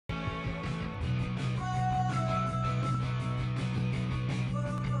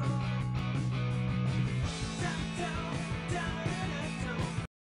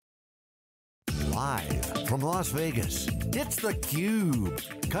Live from Las Vegas, it's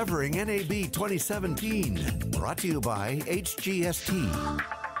theCUBE, covering NAB 2017. Brought to you by HGST.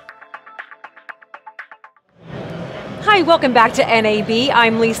 Hi, welcome back to NAB.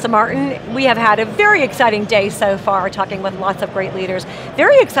 I'm Lisa Martin. We have had a very exciting day so far, talking with lots of great leaders.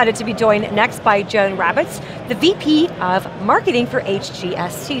 Very excited to be joined next by Joan Wrabetz, the VP of Marketing for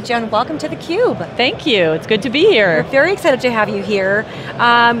HGST. Joan, welcome to theCUBE. Thank you, it's good to be here. We're very excited to have you here.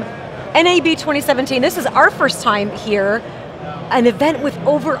 NAB 2017, this is our first time here. An event with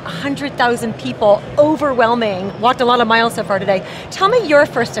over 100,000 people, overwhelming. Walked a lot of miles so far today. Tell me your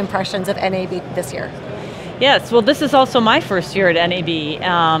first impressions of NAB this year. Yes, well this is also my first year at NAB,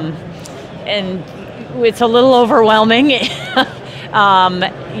 and it's a little overwhelming.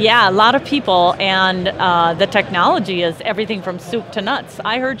 Yeah, a lot of people, and the technology is everything from soup to nuts.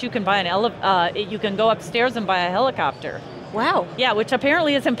 I heard you can buy you can go upstairs and buy a helicopter. Wow. Yeah, which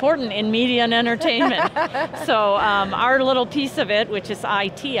apparently is important in media and entertainment. So our little piece of it, which is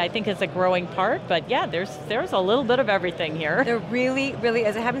IT, I think is a growing part, but yeah, there's a little bit of everything here. There really, really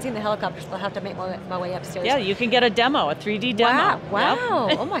is. I haven't seen the helicopters, so I'll have to make my way upstairs. Yeah, you can get a demo, a 3D demo. Wow,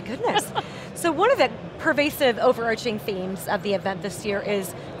 yep. Oh my goodness. So one of the pervasive overarching themes of the event this year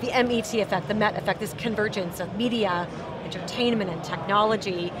is the MET effect, the MET effect, this convergence of media, entertainment and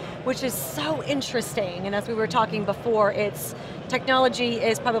technology, which is so interesting. And as we were talking before, technology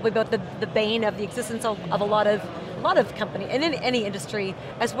is probably both the bane of the existence of a lot of company and in any industry,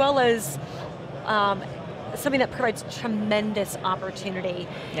 as well as something that provides tremendous opportunity.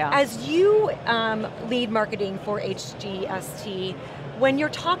 Yeah. As you lead marketing for HGST, when you're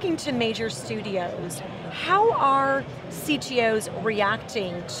talking to major studios, how are CTOs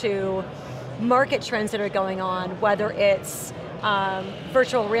reacting to market trends that are going on, whether it's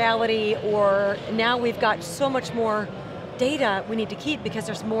virtual reality, or now we've got so much more data we need to keep because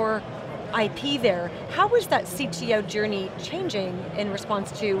there's more IP there. How is that CTO journey changing in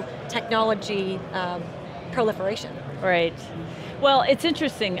response to technology proliferation? Right. Well, it's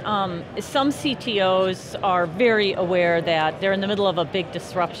interesting. Some CTOs are very aware that they're in the middle of a big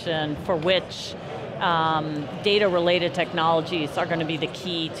disruption for which data-related technologies are going to be the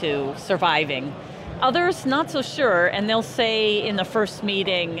key to surviving. Others, not so sure, and they'll say in the first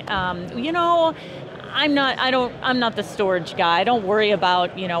meeting, you know, I'm not the storage guy. I don't worry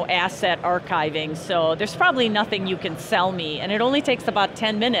about, asset archiving, so there's probably nothing you can sell me. And it only takes about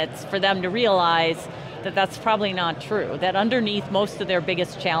 10 minutes for them to realize that that's probably not true, that underneath most of their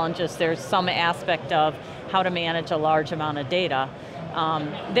biggest challenges, there's some aspect of how to manage a large amount of data.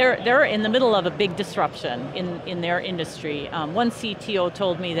 They're in the middle of a big disruption in their industry. One CTO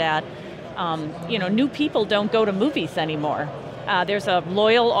told me that new people don't go to movies anymore. There's a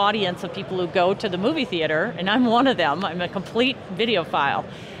loyal audience of people who go to the movie theater, and I'm one of them. I'm a complete videophile.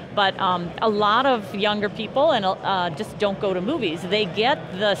 But a lot of younger people just don't go to movies. They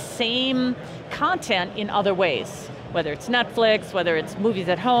get the same content in other ways, whether it's Netflix, whether it's movies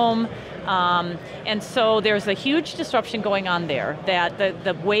at home. And so there's a huge disruption going on there, that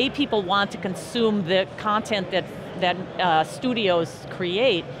the way people want to consume the content that studios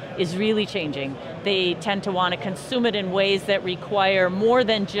create is really changing. They tend to want to consume it in ways that require more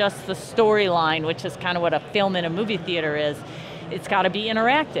than just the storyline, which is kind of what a film in a movie theater is. It's got to be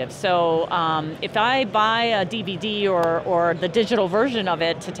interactive. So if I buy a DVD or the digital version of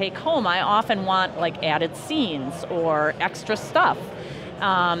it to take home, I often want like added scenes or extra stuff.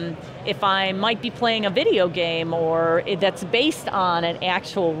 If I might be playing a video game or that's based on an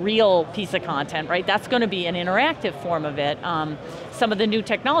actual real piece of content, right? That's going to be an interactive form of it. Some of the new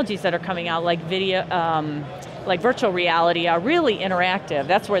technologies that are coming out, like like virtual reality, are really interactive.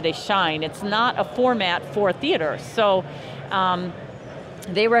 That's where they shine. It's not a format for theater. So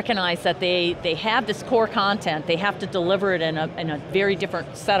they recognize that they have this core content. They have to deliver it in a very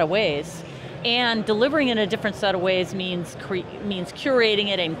different set of ways. And delivering in a different set of ways means curating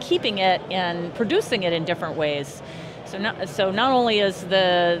it and keeping it and producing it in different ways. So not only is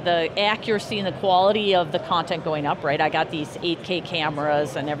the accuracy and the quality of the content going up, right? I got these 8K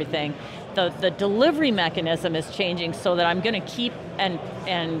cameras and everything. The delivery mechanism is changing so that I'm going to keep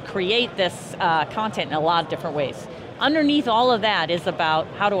and create this content in a lot of different ways. Underneath all of that is about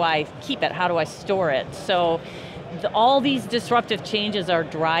how do I keep it, how do I store it? So all these disruptive changes are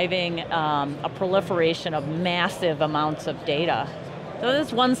driving a proliferation of massive amounts of data. So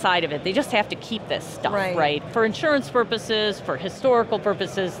that's one side of it. They just have to keep this stuff, right? For insurance purposes, for historical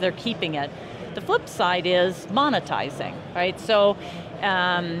purposes, they're keeping it. The flip side is monetizing, right? So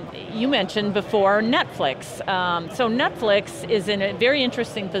you mentioned before Netflix. So Netflix is in a very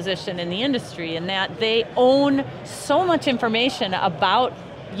interesting position in the industry in that they own so much information about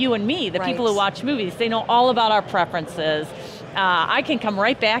you and me, the Right. people who watch movies. They know all about our preferences. I can come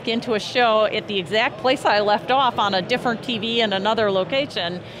right back into a show at the exact place I left off on a different TV in another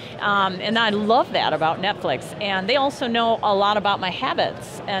location, and I love that about Netflix. And they also know a lot about my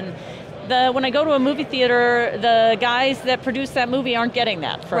habits. And when I go to a movie theater, the guys that produce that movie aren't getting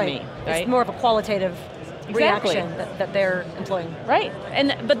that from me, right? It's more of a qualitative reaction that they're employing. Right,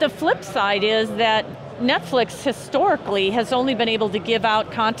 but the flip side is that Netflix historically has only been able to give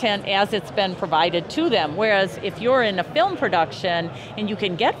out content as it's been provided to them, whereas if you're in a film production and you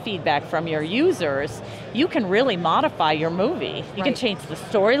can get feedback from your users, you can really modify your movie. You can change the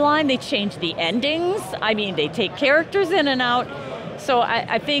storyline, they change the endings, I mean, they take characters in and out. So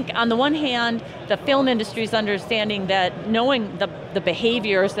I think on the one hand, the film industry is understanding that knowing the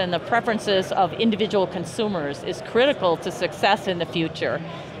behaviors and the preferences of individual consumers is critical to success in the future.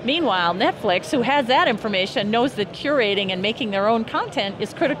 Meanwhile, Netflix, who has that information, knows that curating and making their own content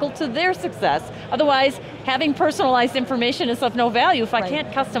is critical to their success. Otherwise, having personalized information is of no value if I can't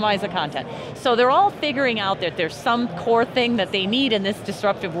customize the content. So they're all figuring out that there's some core thing that they need in this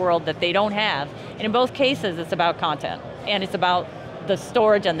disruptive world that they don't have. And in both cases, it's about content. And it's about the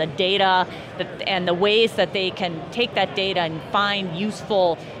storage and the data, and the ways that they can take that data and find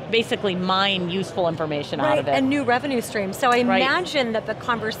useful, basically mine useful information out of it. And new revenue streams. So I imagine that the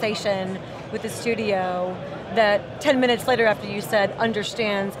conversation with the studio that 10 minutes later after you said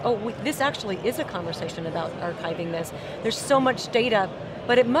understands, this actually is a conversation about archiving this. There's so much data,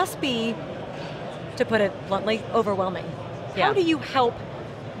 but it must be, to put it bluntly, overwhelming. How do you help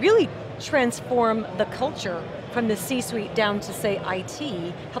really transform the culture from the C-suite down to, say,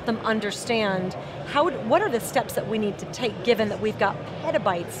 IT, help them understand what are the steps that we need to take given that we've got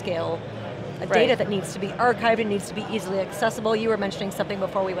petabyte scale data that needs to be archived and needs to be easily accessible. You were mentioning something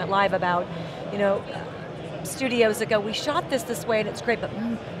before we went live about, studios that go, we shot this way and it's great, but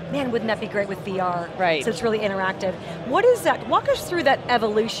man, wouldn't that be great with VR? Right. So it's really interactive. What is that? Walk us through that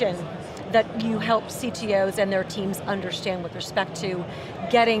evolution that you help CTOs and their teams understand with respect to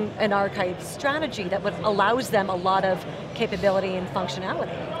getting an archive strategy that allows them a lot of capability and functionality.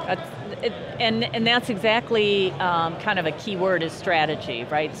 And that's exactly kind of a key word is strategy,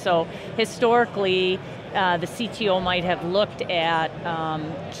 right? So historically, the CTO might have looked at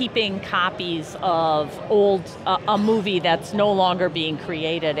keeping copies of a movie that's no longer being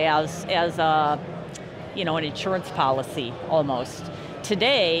created as a, an insurance policy almost.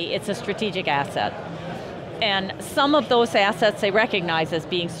 Today, it's a strategic asset. And some of those assets they recognize as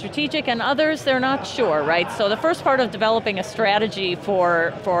being strategic and others they're not sure, right? So the first part of developing a strategy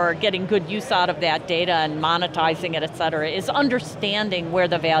for getting good use out of that data and monetizing it, et cetera, is understanding where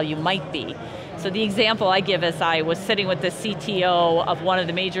the value might be. So the example I give is I was sitting with the CTO of one of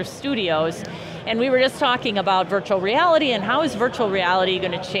the major studios and we were just talking about virtual reality and how is virtual reality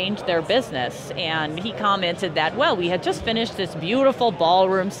going to change their business. And he commented that, well, we had just finished this beautiful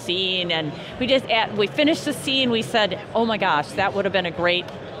ballroom scene and we finished the scene, we said, oh my gosh, that would have been a great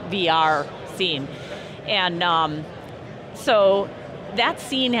VR scene. And so that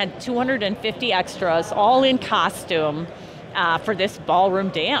scene had 250 extras, all in costume, for this ballroom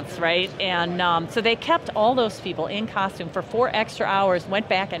dance, right? And so they kept all those people in costume for 4 extra hours, went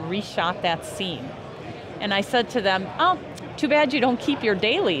back and reshot that scene. And I said to them, oh, too bad you don't keep your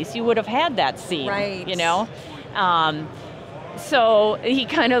dailies, you would have had that scene, So he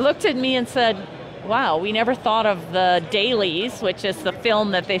kind of looked at me and said, wow, we never thought of the dailies, which is the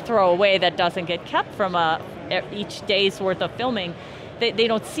film that they throw away that doesn't get kept from each day's worth of filming. They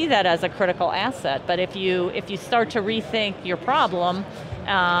don't see that as a critical asset, but if you start to rethink your problem,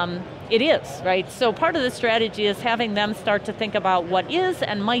 it is, right? So part of the strategy is having them start to think about what is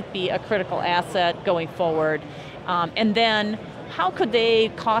and might be a critical asset going forward, and then how could they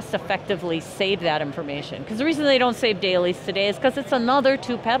cost effectively save that information? Because the reason they don't save dailies today is because it's another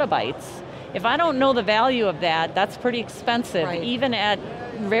 2 petabytes. If I don't know the value of that, that's pretty expensive, even at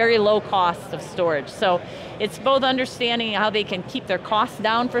very low cost of storage. So it's both understanding how they can keep their costs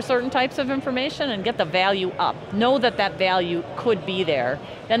down for certain types of information and get the value up. Know that that value could be there.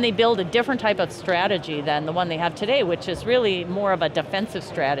 Then they build a different type of strategy than the one they have today, which is really more of a defensive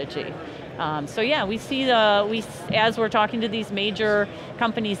strategy. So yeah, we see as we're talking to these major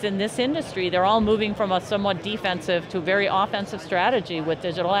companies in this industry, they're all moving from a somewhat defensive to a very offensive strategy with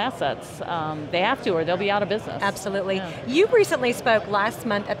digital assets. They have to or they'll be out of business. Absolutely. Yeah. You recently spoke last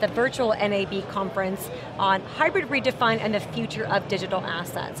month at the virtual NAB conference on hybrid redefined and the future of digital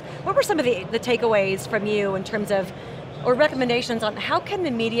assets. What were some of the takeaways from you in terms of or recommendations on how can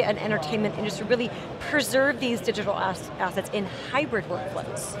the media and entertainment industry really preserve these digital assets in hybrid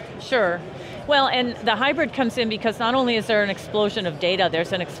workflows? Sure. Well, and the hybrid comes in because not only is there an explosion of data,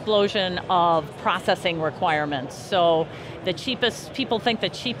 there's an explosion of processing requirements. So people think the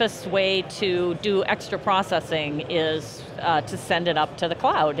cheapest way to do extra processing is to send it up to the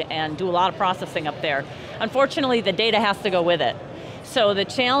cloud and do a lot of processing up there. Unfortunately, the data has to go with it. So the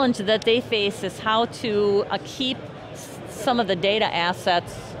challenge that they face is how to keep some of the data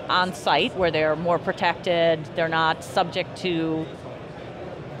assets on site where they're more protected, they're not subject to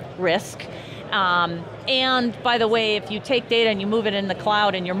risk. And by the way, if you take data and you move it in the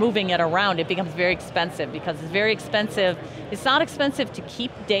cloud and you're moving it around, it becomes very expensive because it's very expensive. It's not expensive to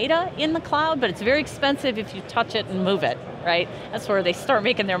keep data in the cloud, but it's very expensive if you touch it and move it, right? That's where they start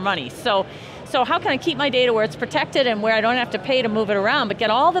making their money. So how can I keep my data where it's protected and where I don't have to pay to move it around, but get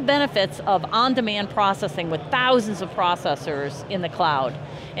all the benefits of on-demand processing with thousands of processors in the cloud?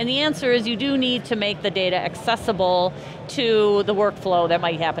 And the answer is you do need to make the data accessible to the workflow that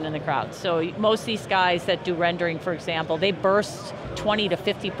might happen in the cloud. So most of these guys that do rendering, for example, they burst 20 to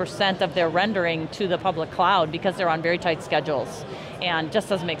 50% of their rendering to the public cloud because they're on very tight schedules. And just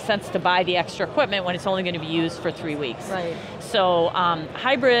doesn't make sense to buy the extra equipment when it's only going to be used for 3 weeks. Right. So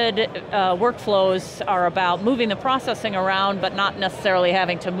hybrid workflows are about moving the processing around, but not necessarily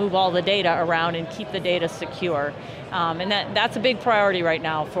having to move all the data around and keep the data secure. And that's a big priority right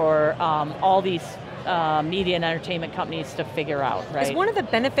now for all these media and entertainment companies to figure out, right? Is one of the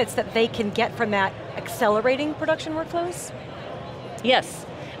benefits that they can get from that accelerating production workflows? Yes.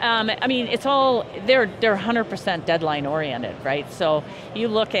 I mean, it's all, they're 100% deadline oriented, right? So you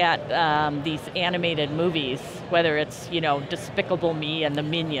look at these animated movies, whether it's, Despicable Me and the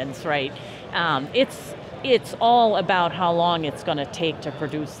Minions, right? It's all about how long it's going to take to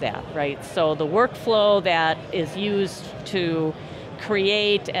produce that, right? So the workflow that is used to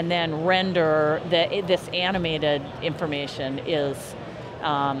create and then render this animated information is,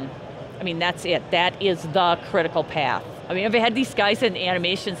 that's it. That is the critical path. I mean, I've had these guys in the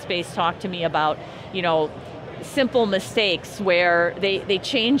animation space talk to me about, simple mistakes where they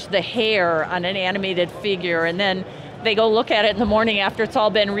change the hair on an animated figure and then they go look at it in the morning after it's all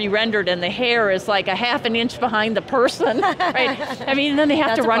been re-rendered and the hair is like a half an inch behind the person, right? I mean, then they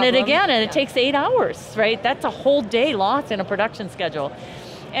have to run it again and it takes 8 hours, right? That's a whole day lost in a production schedule.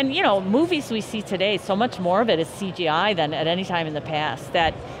 And movies we see today, so much more of it is CGI than at any time in the past,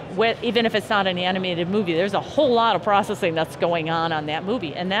 that even if it's not an animated movie, there's a whole lot of processing that's going on that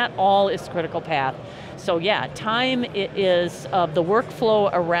movie, and that all is critical path. So yeah, time is the workflow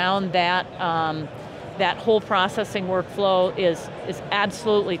around that, that whole processing workflow is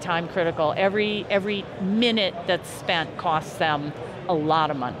absolutely time critical. Every minute that's spent costs them a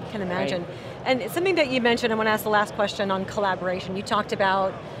lot of money. I can imagine. Right? And something that you mentioned, I want to ask the last question on collaboration. You talked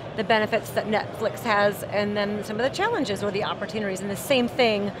about the benefits that Netflix has and then some of the challenges or the opportunities, and the same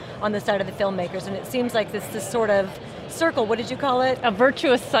thing on the side of the filmmakers, and it seems like this sort of circle, what did you call it? A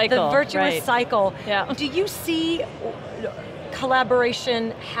virtuous cycle. The virtuous cycle. Yeah. Do you see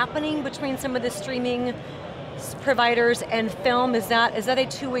collaboration happening between some of the streaming providers and film? Is that a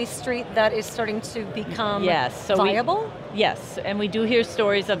two-way street that is starting to become viable? Yes, and we do hear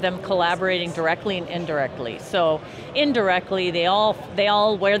stories of them collaborating directly and indirectly. So indirectly, they all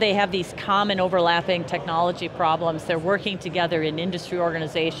where they have these common overlapping technology problems, they're working together in industry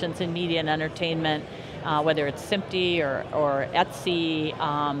organizations in media and entertainment, whether it's SMPTE or Etsy,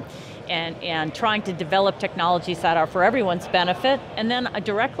 and trying to develop technologies that are for everyone's benefit. And then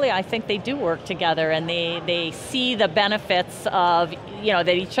directly, I think they do work together and they see the benefits of,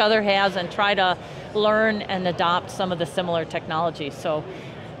 that each other has and try to learn and adopt some of the similar technologies. So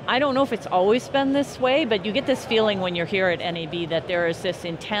I don't know if it's always been this way, but you get this feeling when you're here at NAB that there is this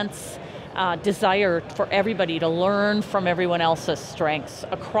intense desire for everybody to learn from everyone else's strengths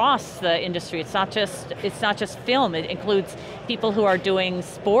across the industry. It's not just film. It includes people who are doing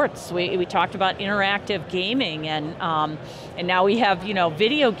sports. We talked about interactive gaming, and now we have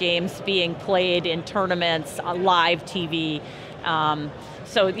video games being played in tournaments, live TV.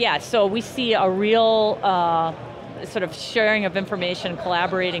 So we see a real sort of sharing of information,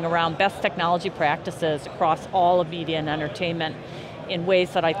 collaborating around best technology practices across all of media and entertainment in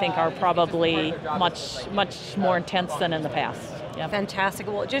ways that I think are probably much more intense than in the past. Yeah. Fantastic.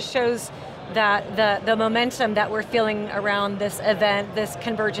 Well, it just shows that the momentum that we're feeling around this event, this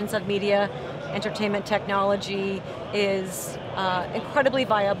convergence of media, entertainment technology is incredibly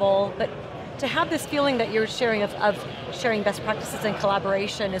viable, but to have this feeling that you're sharing of sharing best practices and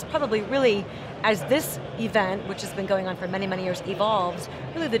collaboration is probably really, as this event, which has been going on for many, many years, evolves,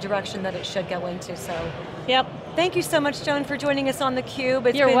 really the direction that it should go into, so. Yep. Thank you so much, Joan, for joining us on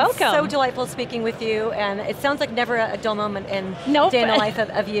theCUBE. You're welcome. It's been so delightful speaking with you, and it sounds like never a dull moment in Nope. day in the life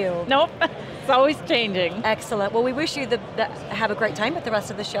of you. Nope, it's always changing. Excellent. Well, we wish you have a great time with the rest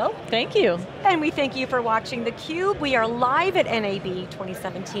of the show. Thank you. And we thank you for watching theCUBE. We are live at NAB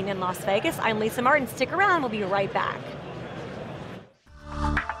 2017 in Las Vegas. I'm Lisa Martin. Stick around, we'll be right back.